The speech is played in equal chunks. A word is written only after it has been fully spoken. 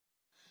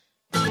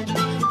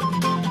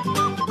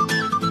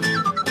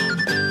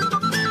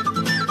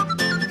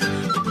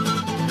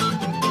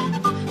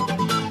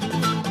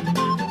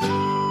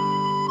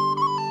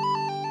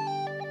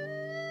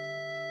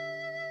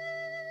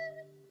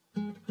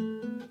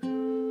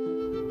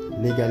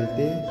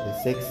L'égalité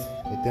des sexes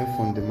est un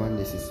fondement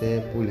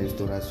nécessaire pour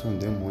l'instauration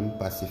d'un monde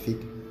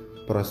pacifique,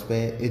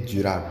 prospère et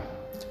durable.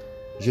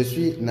 Je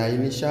suis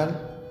Naïmi Charles,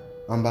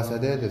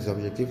 ambassadeur des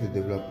objectifs de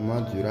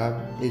développement durable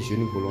et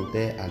jeune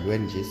volontaire à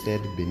l'ONG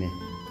CED Bénin.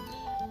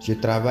 Je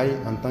travaille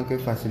en tant que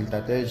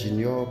facilitateur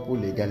junior pour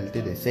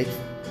l'égalité des sexes,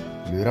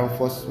 le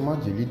renforcement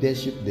du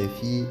leadership des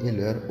filles et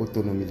leur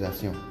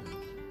autonomisation.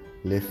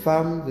 Les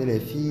femmes et les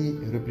filles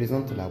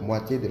représentent la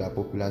moitié de la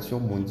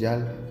population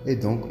mondiale et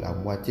donc la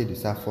moitié de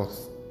sa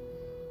force.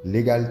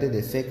 L'égalité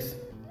des sexes,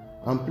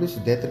 en plus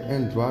d'être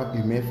un droit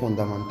humain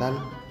fondamental,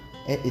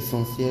 est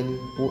essentielle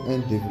pour un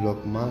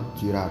développement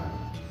durable.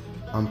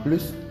 En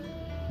plus,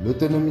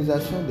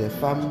 l'autonomisation des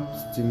femmes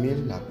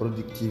stimule la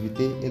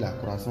productivité et la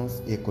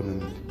croissance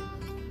économique.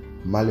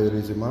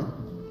 Malheureusement,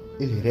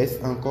 il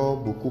reste encore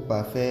beaucoup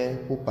à faire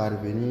pour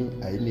parvenir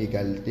à une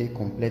égalité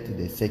complète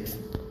des sexes.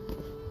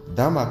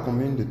 Dans ma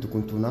commune de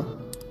Tukuntuna,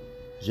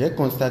 j'ai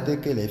constaté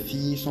que les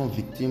filles sont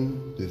victimes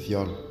de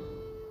viols,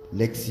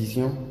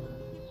 l'excision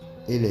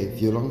et les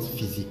violences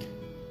physiques.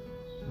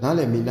 Dans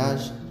les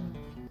ménages,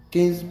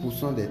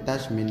 15% des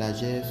tâches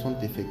ménagères sont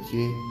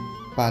effectuées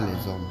par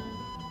les hommes,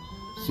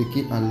 ce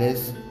qui en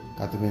laisse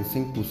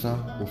 85%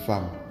 aux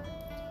femmes.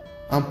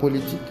 En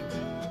politique,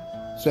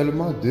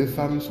 seulement 2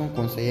 femmes sont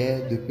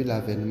conseillères depuis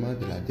l'avènement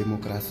de la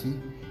démocratie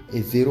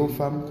et 0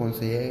 femme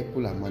conseillère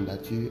pour la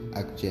mandature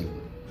actuelle.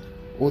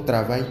 Au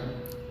travail,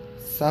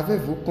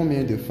 savez-vous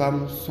combien de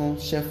femmes sont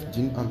chefs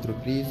d'une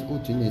entreprise ou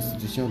d'une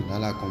institution dans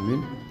la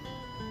commune?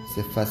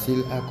 C'est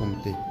facile à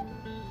compter.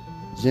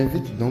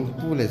 J'invite donc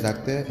tous les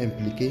acteurs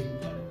impliqués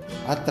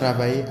à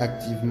travailler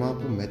activement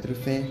pour mettre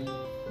fin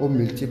aux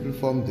multiples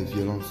formes de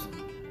violence,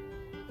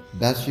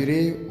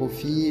 d'assurer aux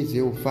filles et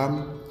aux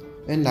femmes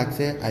un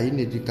accès à une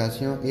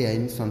éducation et à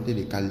une santé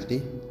de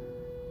qualité,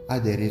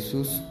 à des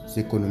ressources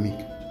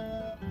économiques,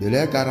 de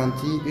leur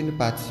garantir une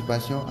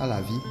participation à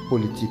la vie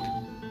politique,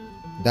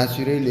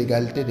 d'assurer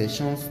l'égalité des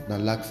chances dans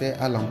l'accès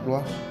à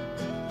l'emploi,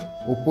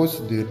 aux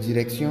postes de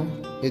direction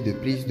et de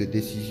prise de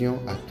décision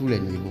à tous les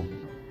niveaux.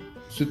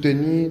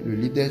 Soutenir le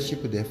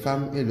leadership des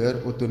femmes et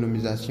leur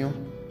autonomisation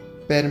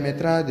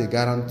permettra de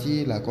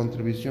garantir la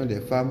contribution des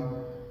femmes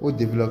au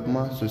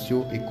développement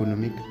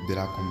socio-économique de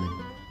la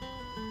commune.